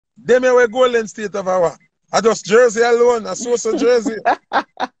Them here were Golden State of our. I just jersey alone, a Sosa jersey.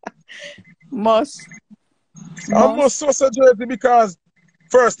 Must. I must Sosa jersey because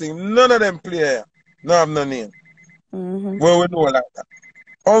first thing, none of them play here. No have no name. Well, we know like that.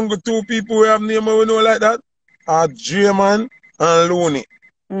 Only two people we have name we know like that are Draymond and Looney.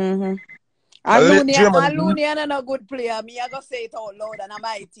 And Looney is not a good player. Me, I go say it out loud and on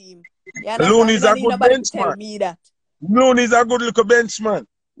my team. Looney is a good benchman. Me that. Looney is a good little benchman.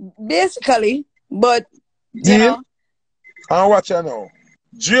 Basically, but you know. And watch you now.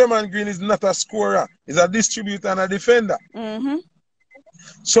 Draymond Green is not a scorer. He's a distributor and a defender.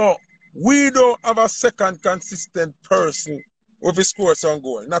 So we don't have a second consistent person with a score some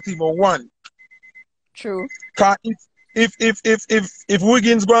goal. Not even one. True. Cause if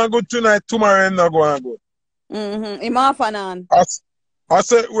Wiggins going good tonight, tomorrow he's not going good. Him off and on. I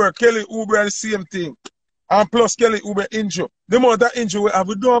said where Kelly Oubre the same thing. And plus Kelly Oubre injury. The more that injury we have,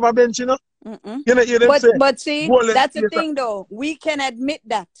 we don't have a bench, you know? You know, hear them say, but see, that's the thing though. We can admit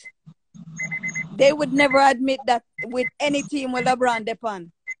that. They would never admit that with any team with LeBron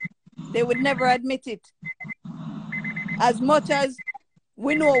depend. They would never admit it. As much as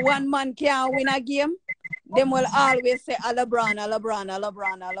we know one man can't win a game, them will always say, a LeBron, a LeBron, a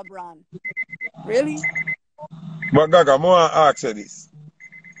LeBron, a LeBron. Really? But Gaga, I want to ask you this.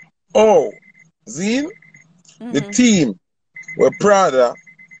 Oh, Zine, the team were Prada.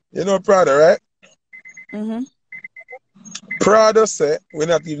 You know Prada, right? Prada said we're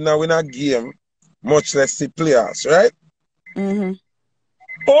not even now win a game, much less the players, right?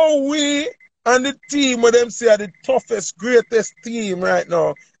 Oh, we and the team where them say are the toughest, greatest team right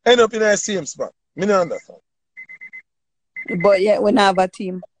now end up in the same spot. Me not understand. But yet we not have a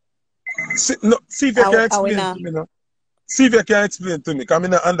team. See if you can explain to me now. See if you can explain to me. Because I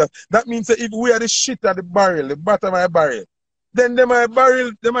not understand. That means that if we are the shit at the barrel, the bottom of the barrel, then them my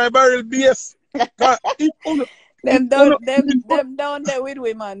barrel base. Them down there with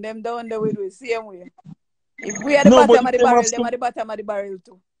we, man. Them down there with we. Same way. If we are the bottom of the barrel, them are the bottom of the barrel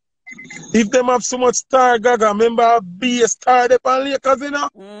too. If them have so much star, Gaga, remember be a star there on Lakers, you know?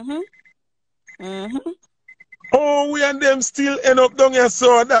 Oh, we and them still end up down here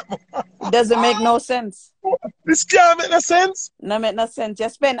so that. It doesn't make no sense. This can't make no sense. No make no sense. You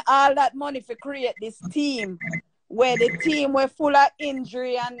spend all that money to create this team where the team were full of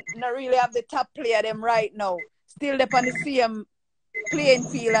injury and not really have the top player them right now. Still they're on the same playing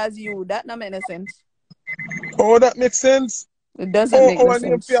field as you. That not make no sense. Oh, that makes sense. It doesn't make no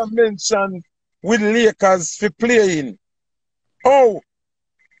sense. Oh, and mention with Lakers for playing. Oh.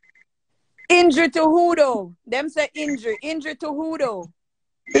 Injury to who though? Them say injury. Injury to who though?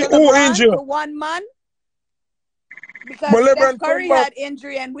 Who injured? To one man? Because Steph Curry had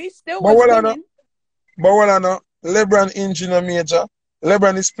injury and we still was winning. But what I know, LeBron injury no major.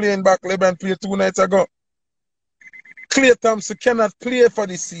 LeBron is playing back. LeBron played 2 nights ago. Klay Thompson cannot play for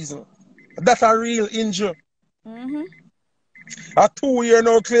this season. That's a real injury. A 2 year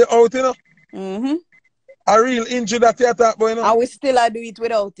now Klay out, you know? A real injury that you talk about, you know? And we still do it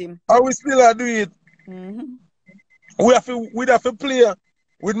without him. And we still do it. We have to play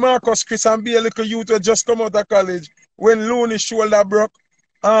with Marcus Chris and be a little youth who just come out of college. When Looney shoulder broke,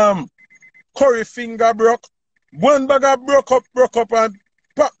 Curry finger broke, one bag broke up and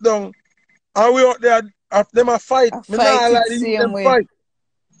pop down. And we out there, them a fight. The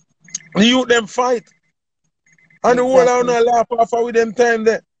youth them fight. And the whole of them laugh off with them time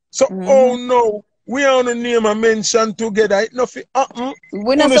there. So, oh no, we are on the name and mention together. It nothing happen.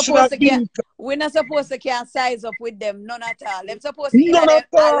 We're not supposed to can't size up with them, none at all. Them supposed to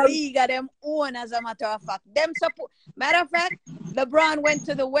a league of them own, as a matter of fact. Matter of fact, LeBron went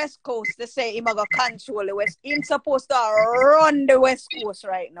to the West Coast to say he's gonna control the West. He's supposed to run the West Coast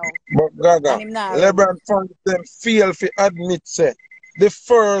right now. But Gaga, LeBron found them feel to admit say the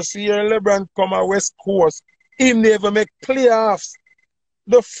first year LeBron come a West Coast, he never make playoffs.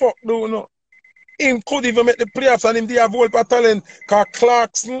 The fuck do you know? Him could even make the playoffs and him they have whole talent cause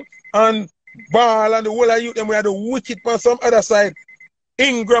Clarkson and Ball and the whole of you them we had the wicked on some other side.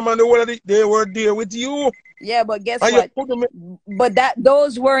 Ingram and the whole of they were there with you. Yeah, but guess what? But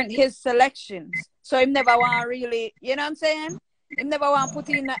those weren't his selections. So him never want really, you know what I'm saying? Him never want put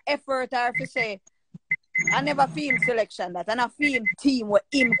in the effort or to say, I never feel him selection that. And I feel him team what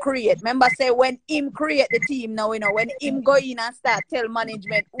him create. Remember say when him create the team now, you know, when him go in and start tell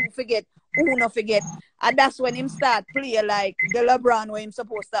management who forget, who no forget. And that's when him start play like the LeBron where him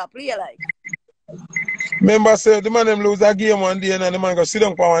supposed to play like. Remember say the man them lose a game one day and the man go sit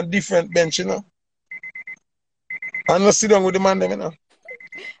down on one different bench, you know. And not sit down with the man them, you know.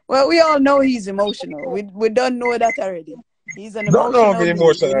 Well, we all know he's emotional. We don't know that already. He's an Don't know emotional me being. We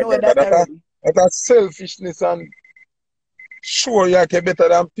emotional, know brother. that already. That's selfishness and sure you're better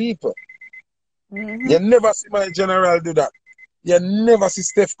than people. You never see my general do that. You never see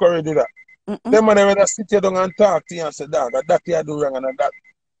Steph Curry do that. Them man rather sit here down and talk to you and say, dog, that you do wrong and that.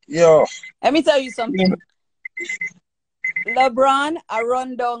 Yo. Let me tell you something. LeBron, I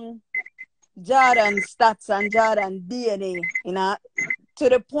run down Jordan stats and Jordan DNA, to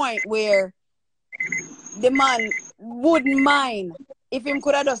the point where the man wouldn't mind if him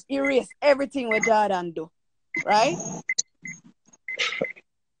could have just erased everything what Jordan do, right?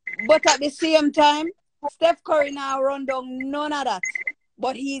 But at the same time, Steph Curry now run down none of that.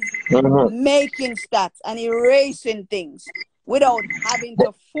 But he's making stats and erasing things without having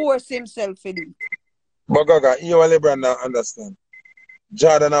to force himself to do it. But Gaga, you and LeBron now understand.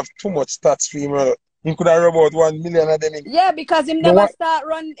 Jordan have too much stats for him. He could have about 1 million of them. Yeah, because him never start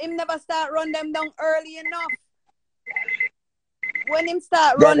run them down early enough. When him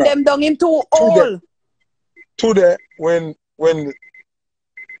start Gaga, run them down, him too old. Today, when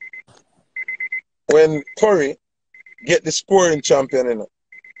Curry get the scoring champion,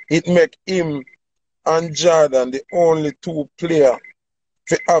 it make him and Jordan the only two players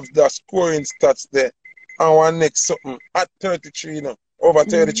to have the scoring stats there. And one next something at 33, over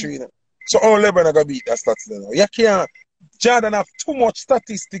 33. So all LeBron are gonna beat that stats there. You can't. Jordan have too much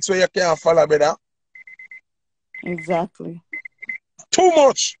statistics where you can't follow, brother. Exactly. Too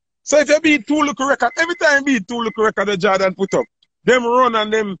much. So if you beat two look record, every time you beat two look record that Jordan put up, them run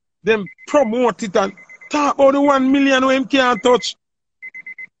and them promote it and talk about the 1 million where him can't touch.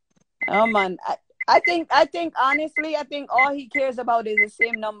 Oh man. I think honestly, all he cares about is the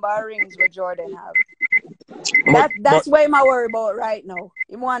same number of rings what Jordan have. That's what I'm worried about right now.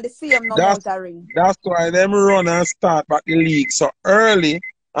 He want to see him amount of ring. That's why them run and start back the league so early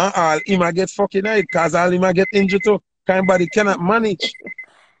and all he might get fucking hide because all he might get injured too. Kind body cannot manage.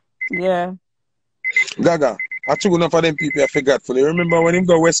 Yeah. Gaga, I took enough of them people I forgetful. You remember when him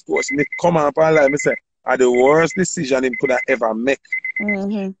go West Coast, me come up and lie, me say, are the worst decision him could have ever make.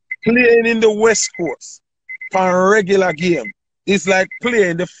 Playing in the West Coast for a regular game is like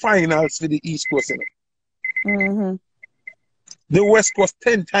playing the finals for the East Coast. The West Coast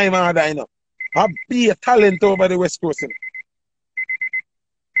 10 times harder. I be a talent over the West Coast.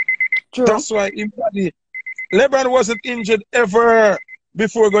 True. That's why LeBron wasn't injured ever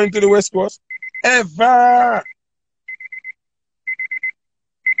before going to the West Coast. Ever.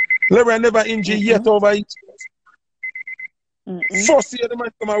 LeBron never injured yet over East Coast. First year the man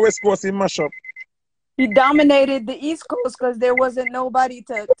come to West Coast in mash up. He dominated the East Coast because there wasn't nobody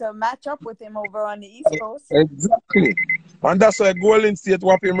to match up with him over on the East Coast. Exactly. And that's why Golden State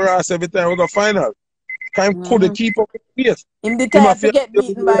whap him ass every time we go final. Can could keep up with pace. Him the time to get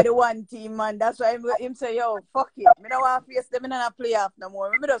beaten by the one team, man. That's why him say, yo, fuck it. Me don't want to face them in a playoff no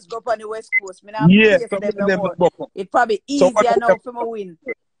more. Me just go up on the West Coast. Me don't face them no more. It's probably easier now for me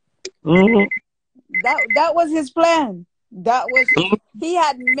win. That was his plan. That was he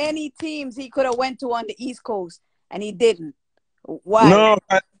had many teams he could have went to on the East Coast and he didn't. Why? No,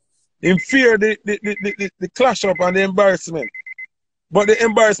 in fear the clash up and the embarrassment. But the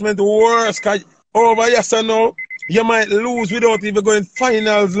embarrassment worse because over yes and now you might lose without even going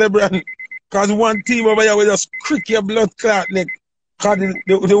finals, LeBron. Because one team over here will just crick your blood clot neck. Because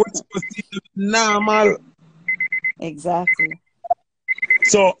the West Coast team is normal. Exactly.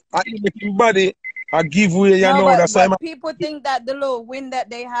 So I make him body a giveaway, you know. But people think that the low win that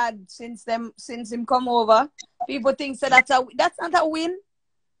they had since him come over, people think that's not a win.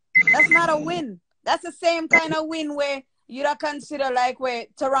 That's not a win. That's the same kind of win where you don't consider like where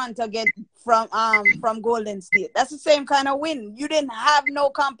Toronto get from Golden State. That's the same kind of win. You didn't have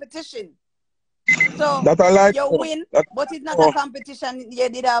no competition. So you win, but it's not a competition you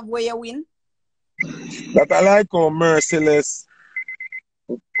did have where you win. That I like how merciless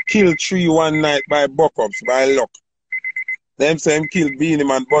kill 3 one night by buck-ups, by luck. Them say him kill Beanie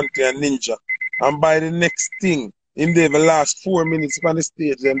Man, Bunty and Ninja. And by the next thing, him they the last 4 minutes on the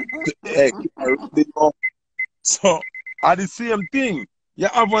stage and so at the same thing, you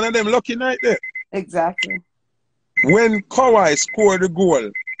have one of them lucky night there. Exactly. When Kawhi scored the goal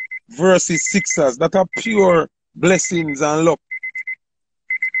versus Sixers, that are pure blessings and luck.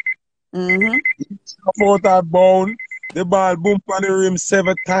 Out that bound, the ball bump on the rim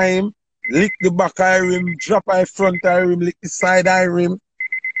 7 times, lick the back of the rim, drop the front of the rim, lick the side of the rim,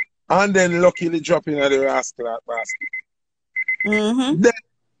 and then luckily drop in the rascal basket. Then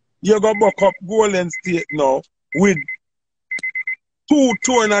you go back up Golden State now with 2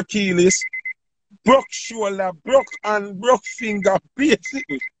 torn Achilles, broke shoulder, broke hand, broke finger,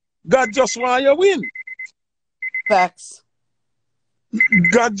 basically. God just want you win. Facts.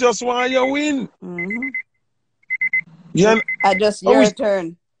 God just want you win. Your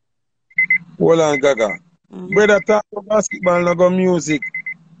turn. Hold on, Gaga. Brother, talk about basketball, no go music.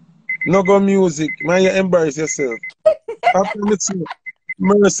 No go music. Man, you embarrass yourself. After me see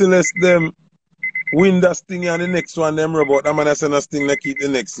Merciless them win that sting and the next one them robot. That man I send a sting to keep the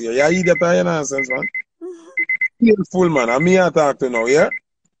next year. Yeah, you that are nonsense, man. Full man. And me I talk to now, yeah?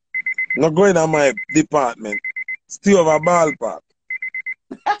 Not going on my department. Stay over ballpark.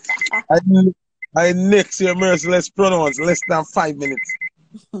 I next year Merciless pronounce less than 5 minutes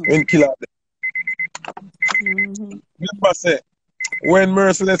in killer. Remember say when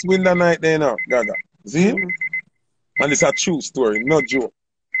Merciless win the night there now, Gaga. See? And it's a true story, not joke.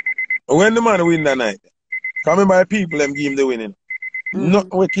 When the man win the night, coming by people them give him the winning.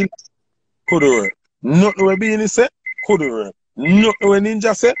 Nothing we kill could work. Nothing we being said could work. Nothing we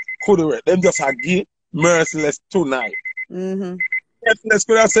ninja said could work. Them just a give Merciless tonight. Merciless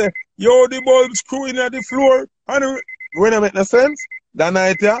could have said, yo, the bulb screwing at the floor. And when I make no sense, that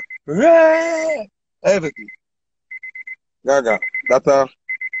night yeah, everything. Gaga, that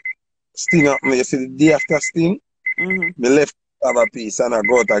sting up me. You see the day after sting, me left have a piece and I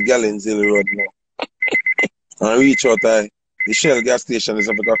go to Gallinsville Road now. And reach out the Shell gas station is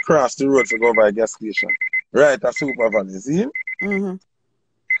up to cross the road to go by a gas station. Right at Super Valley, see?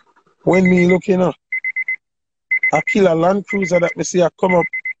 When me looking up, I kill a Land Cruiser that me see I come up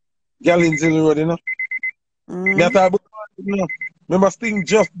Gallinsville Road, you know. Me at about, you know. Remember Sting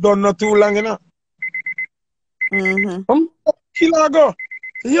just done not too long, you know. Kill a go.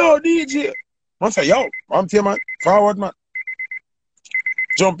 Yo, DJ. I say, yo, I'm here, man. Forward, man.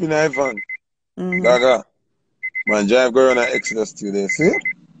 Jump in a van. Gaga. Man, drive go on an Exodus today, see?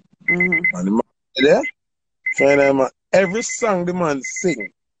 And the man there, find out, man, every song the man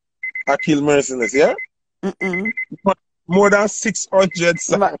sing, I kill Merciless, yeah? More than 600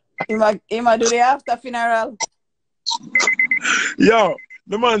 songs. Ima do the after funeral. Yo,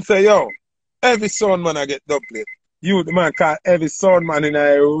 the man say, yo, every sound man I get dub plate. You, the man call every sound man in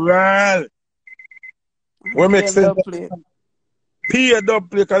a roll. What makes sense? Pay a dub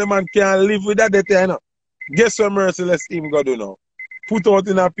plate because the man can't live with that data, you know. Guess what Merciless him go do now? Put out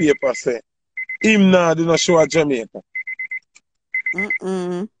in a paper say, him now do not show at Jamaica.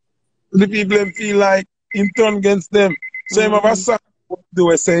 The people them feel like him turn against them. So him have a song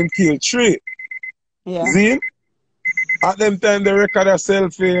do a same kill 3. Yeah. See? At them time the record a sell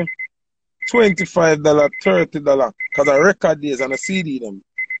for $25, $30. Because a record days and a CD them.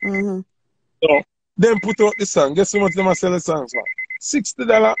 So them put out the song. Guess how much them a sell the songs for?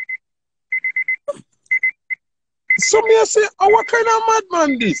 $60. So me I say, oh, what kind of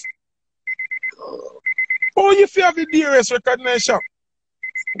madman this? Oh, if you have the DRS recognition.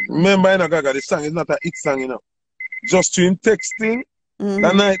 Remember, you know, Gaga, the song is not a hit song, you know. Just to him texting,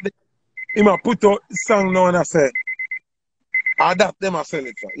 that night, him a put out the song now and I say, adapt them a sell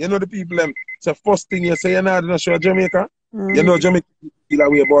it. You know the people, them, so first thing you say, you're not show Jamaica, you know Jamaica feel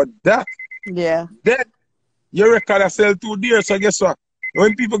away about that. Yeah. Then, your record a sell too dear, so guess what?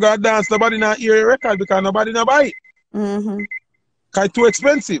 When people go dance, nobody not hear your record because nobody not buy it. Because it's too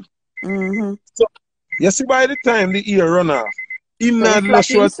expensive. So, you see, by the time the ear run off, him so not no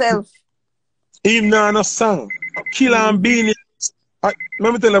show himself. Him not no song. Killer and Beanie.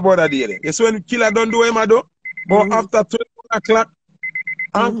 Let me tell you about that day. You see when Killer don't do him, I do. But after 12 o'clock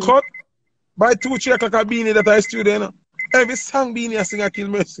and cut, by 2, 3 o'clock, a Beanie that I studio, you know. Every song Beanie I sing, I kill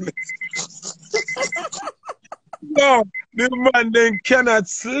Merciless. No, the man then cannot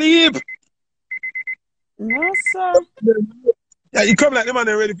sleep. No, sir. Yeah, he come like the man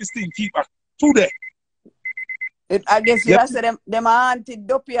ready for Sting keep back today. I guess you have to say them auntie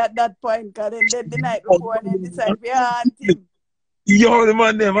dopey at that point because they did the night before and then decide to be auntie. Yo, the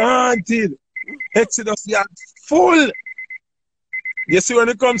man them auntie. Exodus yeah full. You see when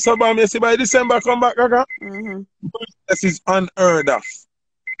it comes to Bam, you see by December come back, Gaga? This is unheard of.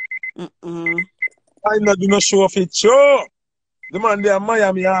 I not do not show off it show. The man there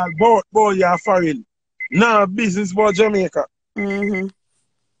Miami all boy you are foreign. Now business for Jamaica. You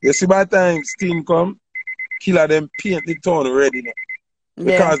see by the time Sting come, Killer them paint the town ready now.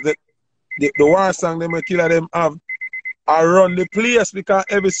 Because the war song them Killer them have I run the place because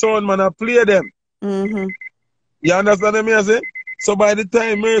every sound man I play them. You understand what I say? So by the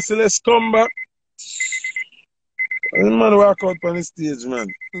time Merciless come back, the man walk out on the stage, man.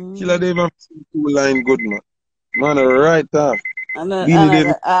 Killer they even 2 line good, man. Man right off. And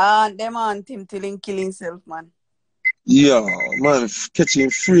them aunt him till him kill himself, man. Yeah, man, catch him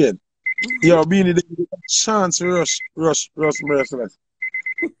afraid. Yo, Beanie, they get a chance to rush Merciless.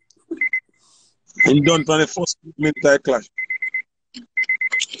 He done for the first minute I clash.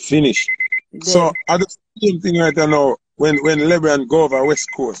 Finish. So, I the same thing right now when LeBron go over West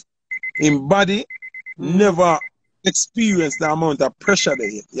Coast. His body never experienced the amount of pressure there.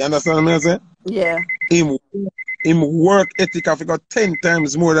 You understand what I'm saying? Yeah. Him work ethic have got 10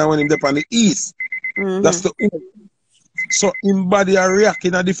 times more than when him up on the East. That's the so him body are react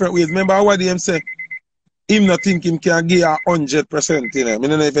in a different ways. Remember what him say? Him not think him can give 100%, you know. I don't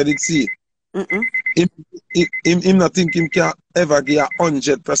know if I did see. Him not think him can ever give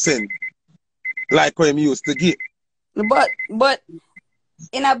 100% like what him used to give. But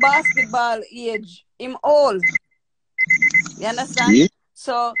in a basketball age, him old. You understand? Yeah.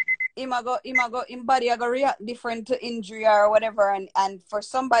 So him body a go react different to injury or whatever, and for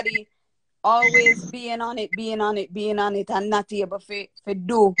somebody always being on it, and not able to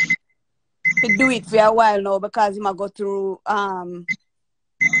do it for a while now because him a go through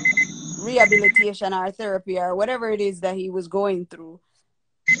rehabilitation or therapy or whatever it is that he was going through.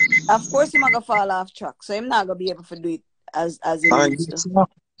 Of course him a go fall off track, so him not gonna be able to do it as he used to.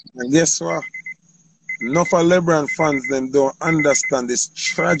 And guess what? Enough of LeBron fans them don't understand this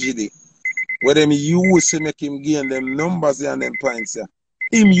tragedy. Where them used to make him gain them numbers and them points. Yeah.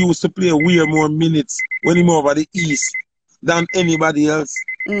 Him used to play way more minutes when him over the East than anybody else.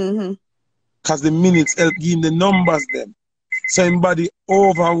 Because the minutes help give him the numbers them. So him body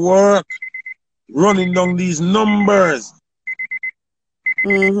overwork running down these numbers.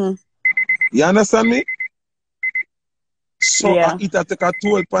 You understand me? So Yeah. it take a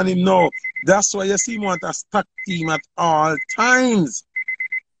toll upon him now. That's why you see him want a stack team at all times.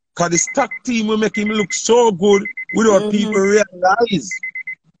 Because the stack team will make him look so good without people realize.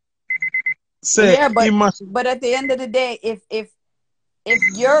 Say, yeah, but at the end of the day, if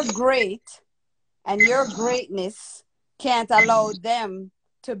you're great and your greatness can't allow them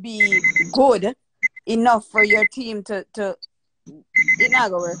to be good enough for your team to it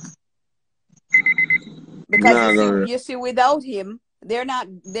not gonna work. Because you see without him, they're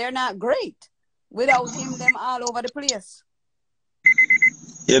not great. Without him, them all over the place.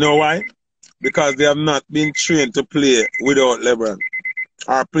 You know why? Because they have not been trained to play without LeBron.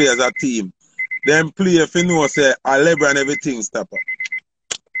 Or play as a team. Them play if you know say a LeBron everything stop up.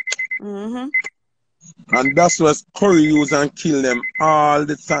 And that's what Curry use and kill them all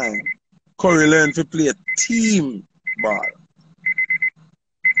the time. Curry learn to play team ball.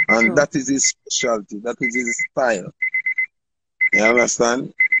 And that is his specialty. That is his style. You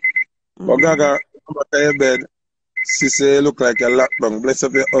understand? But Gaga, come back to your bed. She say you look like a lockdown. Bless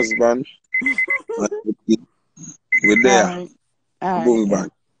up your husband. We're there. Boom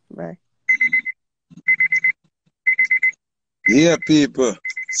bang. Right. Yeah, people.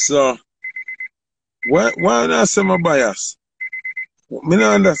 So, why not say my bias? Me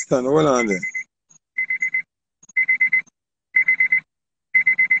not understand. Hold on there.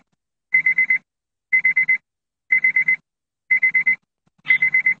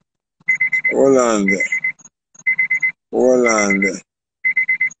 Hold on there. Hold on there.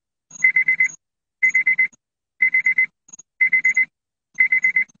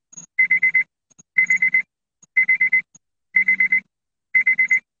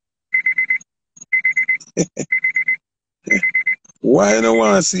 Why you don't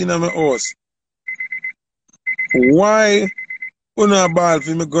want to see in my house? Why you not ball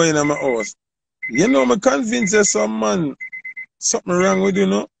for me going in my house? You know, I'm convinced there's some man, something wrong with you,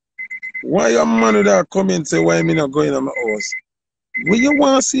 know? Why your man would have come and say, why me not going in my house? What you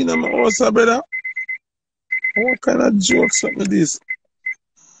want to see in my house, brother? What kind of joke something this?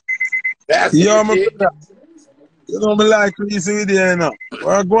 That's Yeah, it, my brother. You know me like Lisa with you now.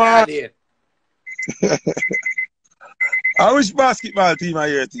 Well, go on. I wish basketball team are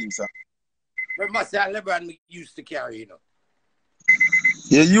your team, sir. Remember, say LeBron used to carry, you know.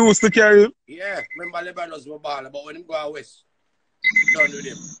 You used to carry him? Yeah, remember LeBron was my baller, but when him go out west, done with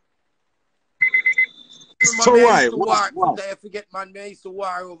him. Remember, So me why? used to war, I forget, man, me used to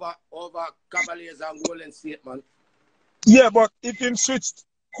war over Cavaliers and Golden State, man. Yeah, but if him switched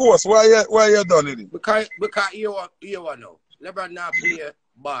course, why you done with him? Because you know, LeBron now play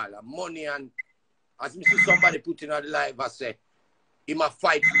ball, money, and as me see somebody put in on the live, I say, he might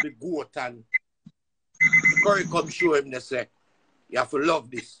fight for the goat, and Curry come show him, they say, you have to love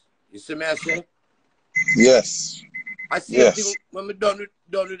this. You see me, I say? Yes. I see everything when we done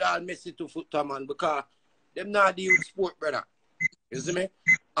with all Messi to Foota, man, because them not deal with sport, brother. You see me?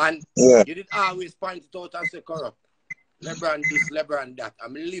 And you did always point it out and say, corrupt. LeBron this, LeBron that. I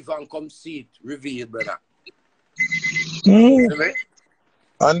mean, live and come see it revealed, brother. You see me?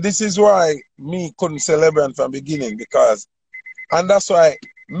 And this is why me couldn't say LeBron from beginning, because, and that's why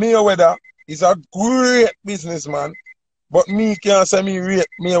Mayweather is a great businessman, But me can't say me rate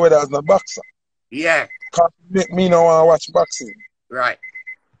Mayweather as a boxer. Yeah. Because make me now want to watch boxing. Right.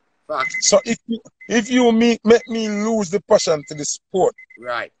 Fact. So if you make me lose the passion to the sport.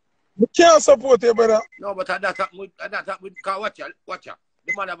 Right. You can't support you, brother. No, but that with watch ya.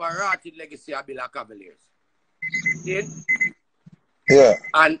 The man have a rotted legacy of Bill Cavaliers. See? Yeah.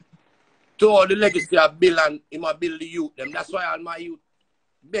 And to all the legacy of Bill and him a build the youth them. That's why all my youth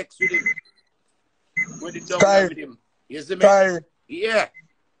begs with him. When they down with him. You see me? Kyrie. Yeah.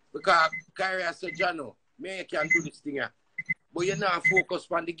 Because Kyrie has said, Jano, me you can do this thing here. But you're not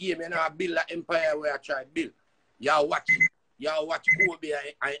focused on the game, you're not build an empire where I try to build. You're watching. You're watch Kobe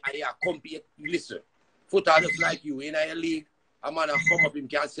and you compete. Listen, Foota just like you in a league. A man come up him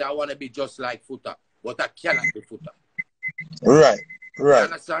can say I want to be just like Foota. But I cannot be Foota. Right. You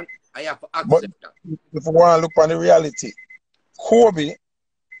understand? I have to accept that. If you want to look on the reality, Kobe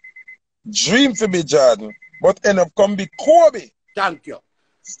dream to be Jordan, but end up come be Kobe. Thank you.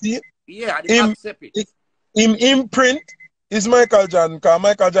 See? Yeah, I didn't accept it. Him imprint is Michael Jordan, because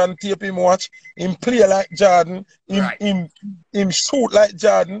Michael Jordan tape him watch, him play like Jordan, him shoot like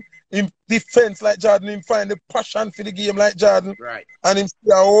Jordan, him defense like Jordan, him find the passion for the game like Jordan. Right. And him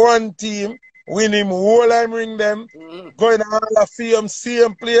see a one team, win him whole time ring them, going all the Hall of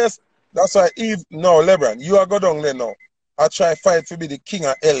same place. That's why no, LeBron, you are go down there now. I try fight to be the king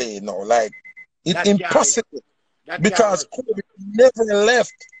of LA now. Like, it's impossible. Because Kobe never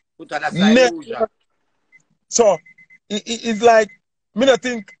left. Never. So, it's like, me not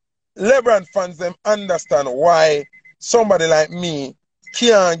think LeBron fans them understand why somebody like me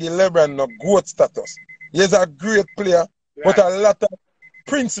can't give LeBron no GOAT status. He's a great player, but a lot of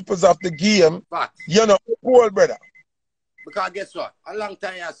principles of the game, you know, whole brother. Because guess what? A long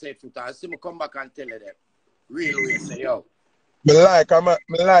time I say Foota, I see me come back and tell you that. Real way say, yo. Me like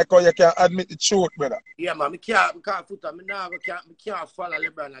how you can admit the truth, brother. Yeah, man, because Foota, me can't follow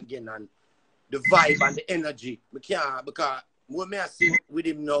LeBron again and the vibe and the energy. Me can't, because what me I see with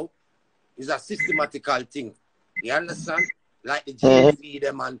him now is a systematical thing. You understand? Like the GV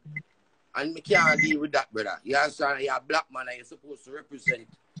them and me can't deal with that, brother. You understand? You're a black man and you're supposed to represent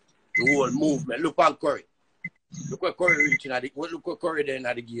the whole movement. Look on Curry. Look what Curry reaching at look what Curry doing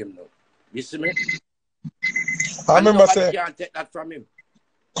at the game now. You see me? I remember saying can't take that from him.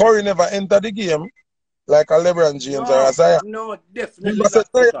 Curry never entered the game like a LeBron James or a Zion. No, definitely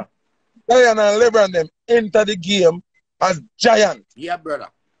not. Zion and LeBron them enter the game as giant. Yeah, brother.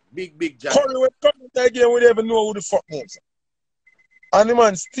 Big giant. Curry when come into the game, we don't even know who the fuck names. And the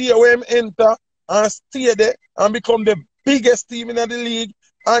man stay where him enter and stay there and become the biggest team in the league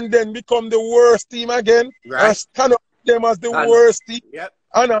and then become the worst team again and stand up them as the worst team. Yep.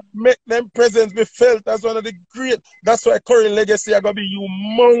 And make them presence be felt as one of the great. That's why Curry legacy are going to be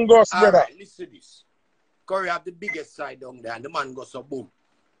humongous, brother. Right, listen to this. Curry have the biggest side down there and the man goes so boom.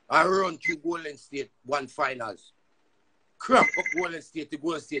 And run through Golden State, one finals. Crap up Golden State, the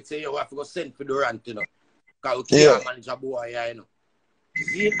Golden State say, yo, we have to go send for Durant, you know. Because we can't manage a boy here, you know.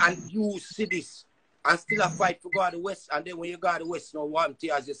 See, and you see this. And still a fight for go to the West. And then when you go to the West, now one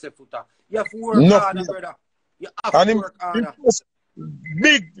tear as you say, Foota. You have to work harder, brother. You have to work harder.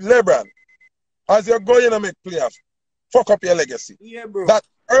 Big LeBron, as you're going to make playoff, fuck up your legacy. Yeah, bro. That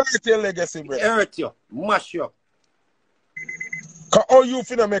hurt your legacy, bro. Hurt you. Mash you. Because how you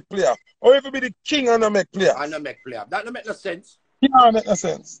finna make playoff? Or if you be the king and not make playoff? And not make playoff. That don't make no sense. Yeah, don't make no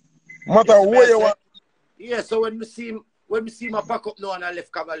sense. No matter where you want. Yeah, so when we see him pack up now and I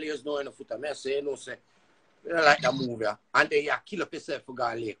left Cavaliers now in the Foota, I say, you know, say, you don't like that move, yeah. And then you kill up yourself for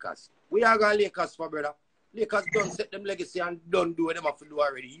going Lakers. We are going Lakers for, brother. Lakers don't set them legacy and don't do what them have to do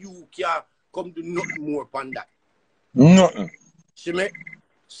already. You can't come do nothing more upon that. Nothing. See me?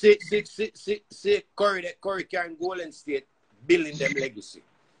 Say Curry can Golden State building them legacy.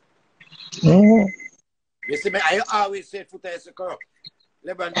 You see me? I always say Foota is corrupt.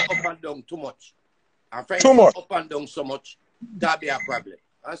 LeBron up and down too much. And friends too much. Up and down so much, that be a problem.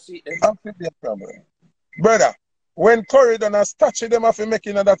 I see them. That be a problem. Brother, when Curry done a statue, them have to make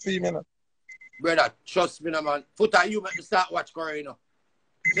in that film, you know. Brother, trust me, no, man. Foota, you make me start watch Curry, you know.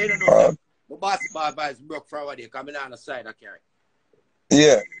 Say you know, my basketball boys broke for our day, coming on the side of Curry.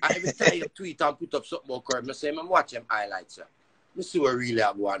 Yeah. And every time you tweet and put up something about Curry, I say, I'm watching them highlights, sir. I see what really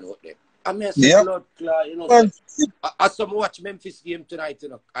are going out there. I mean, I say, blood clot, you know. I saw me watch Memphis game tonight, you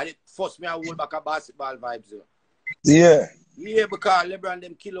know. And it forced me to hold back a basketball vibes, you know. Yeah. Yeah, because LeBron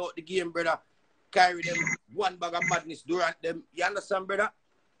them kill out the game, brother. Carry them one bag of madness, Durant them. You understand, brother?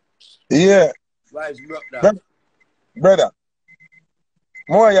 Yeah. Vibes broke down. Brother,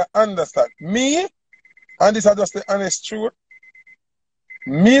 more you understand. Me, and this is just the honest truth,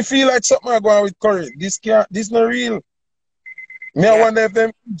 me feel like something are going with Curry. This not real. Me I wonder if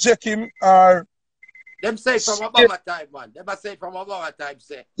them check him or them say from Obama time, man. Them say from Obama time,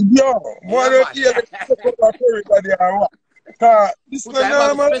 say. Yo, more than here they check up everybody or what? This is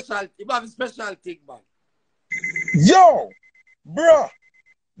normal. You have a special thing, man. Yo, bro.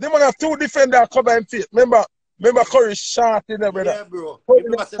 They man have two defenders cover him feet. Remember Curry shot in there, brother. Yeah, bro. You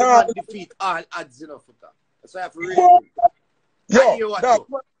remember say the man defeat all odds in a Foota. That's why I have to read him. Yo, that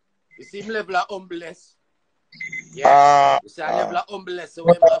you see him level of humbleness. Yeah. You see a level of humbleness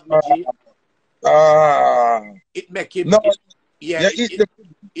when him have me G. It make him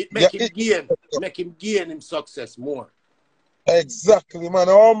make him gain him success more. Exactly, man.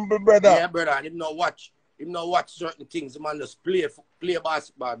 Humble brother. Yeah, brother. And him not watch certain things. The man just play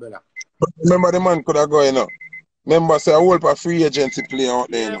basketball, brother. Remember the man could have gone, you know. Remember say a whole free agency player out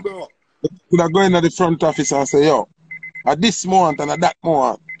there. Yeah, you know? bro. Could have gone in the front office and say, yo, at this moment and at that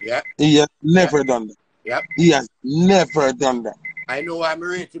moment, he has never done that. Yep. He has never done that. I know I'm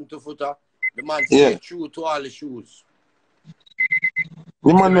rating him to Foota. The man stay true to all the shoes.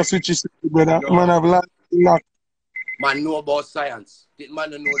 The man no switch his brother. No. The man have luck. Man know about science. The man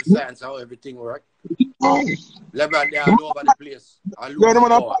know the science how everything works. LeBron they all over the place. The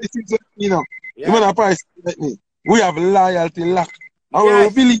man have prices like me, you know. The man have prices like me. We have loyalty, luck. And when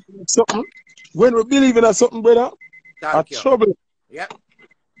we believe in something, brother, Thank you. Trouble. Yep.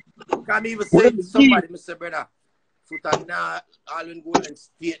 Can't even say to somebody, Mr. Brother, Foota now, all in Golden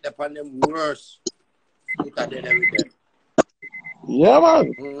State, upon them worse. Foota dead every day. Yeah,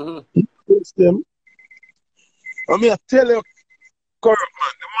 man. Them. I mean, I tell you, correct,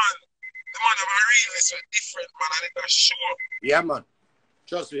 man. The man have a realness with different, man, and it was sure. Yeah, man.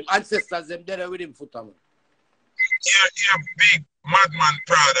 Trust me. Ancestors, them dead with him, Foota, man. You're a big madman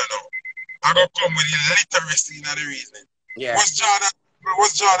Prada now. I go come with the literacy in the reasoning. Yeah. Was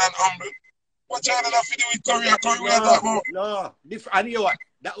Jordan humble? What Jordan have to do with Curry? No. And you know what?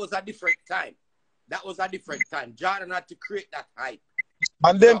 That was a different time. Jordan had to create that hype.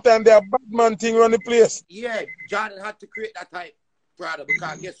 And then time they a bad man thing on the place. Yeah, Jordan had to create that hype, brother,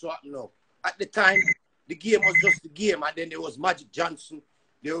 because guess what now? At the time, the game was just the game, and then there was Magic Johnson.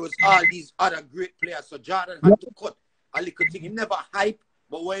 There was all these other great players. So Jordan had to cut a little thing. He never hype,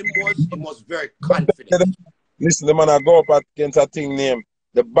 but when he was very confident. Listen, the man I go up against a thing named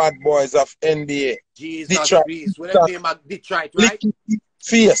the Bad Boys of NBA. Jesus Christ. What that name Detroit, right?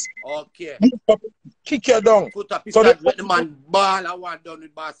 Fierce. Okay. Kick you down. Put up his hands, let the man ball and one done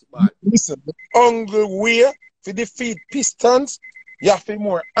with basketball. Listen, the hungry way to defeat Pistons, you have to be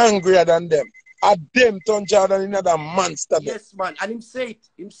more angrier than them. At them turn Jordan another monster. Yes, man. And him say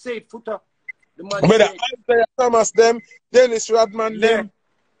it, Foota. The man but Isaiah Thomas them, Dennis Rodman them,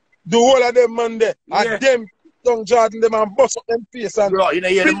 the whole of them man there. At them young Jordan them and bust up them face and bro, you know,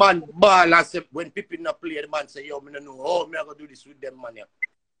 hear the man ball and say when Pippin not play, the man say, yo, me no know how me I gonna do this with them man.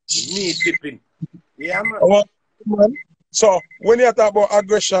 Me Pippin. Yeah, man. So when you talk about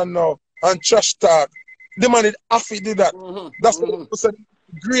aggression now and trash talk, the man did have to do that. That's what I said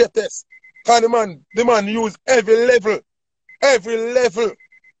greatest. Cause the man use every level.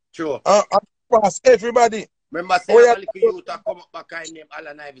 Sure. And pass everybody. Remember saying a little youth come up back and name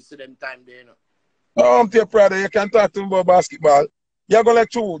Allen Iverson to them time there, you know. I'm too proud you can talk to him about basketball. You're gonna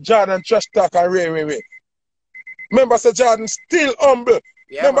let you Jordan trash talk and Ray. Remember say Jordan still humble.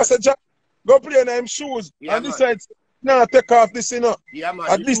 Yeah, remember man. say Jordan go play in them shoes and this side now take off this, you know. Yeah, man.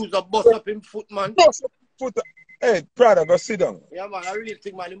 At the least shoes are bust up in foot, man. Bust up in foot. Hey, brother, go sit down. Yeah, man. I really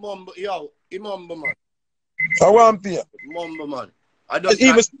think, man, him humble, man. I want to you. Humble, man.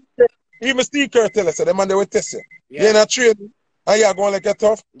 Even Steve Kerr tell us that the man they will test you. Yeah. You're not training and you're going like a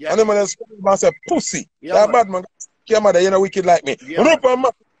tough. Yeah. And the man will say pussy. Yeah, that bad man. Your mother, you're not wicked like me. Yeah, Rope and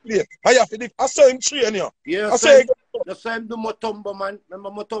man play. I saw him train you. Yeah, I saw him. The same do Mutombo, man.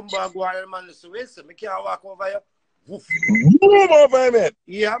 Remember Mutombo go and man say, listen, I can't walk over here. Woof. Move over him, man.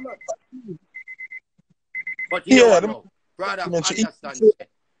 Yeah, man. But brother, understand.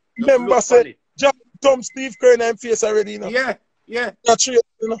 Remember, say, Tom Steve Kerr in him face already, you know. Yeah. Not true,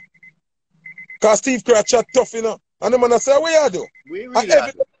 you know. Because Steve Kerr chat tough, you know. And the man say, what you do? We really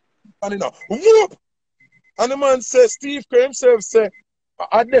do. And you know, whoop! And the man say, Steve Kerr himself say,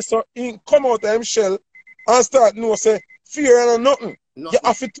 I guess so he come out of him shell and start say, fear and nothing. You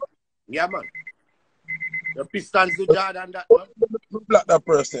have to. Yeah, man. The Pistons do Jordan that, man. Black that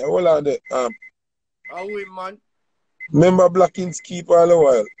person. Hold on there. How we, man? Remember Blackins keep all the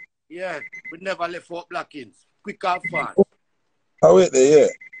while. Yeah, we never left out Blackins. Quick and fast. I wait there,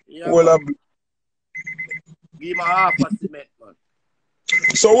 Yeah, give him a half a cement, man.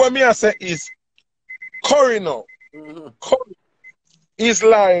 So what me I say is, Curry now. Curry is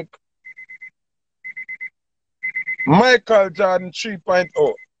like Michael Jordan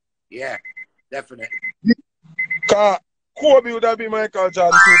 3.0. Yeah, definitely. Because Kobe would have been Michael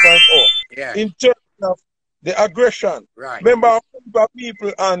Jordan 2.0. Yeah. In terms of the aggression. Right. Remember how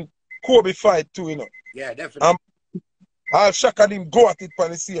people and Kobe fight too, you know. Yeah, definitely. I'll shock at him go at it for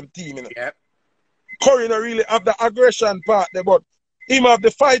the same team, you know. Yeah. Curry don't really have the aggression part there, but him have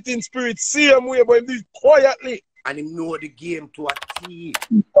the fighting spirit same way, but him do it quietly. And him know the game to a T.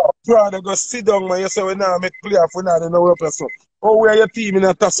 Brother, go sit down, man. You say we now make playoff, we now know what up. Oh, where your team in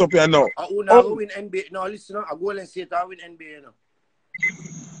a toss up here now? Who now win NBA? No, listen, I go and say it, I win NBA now.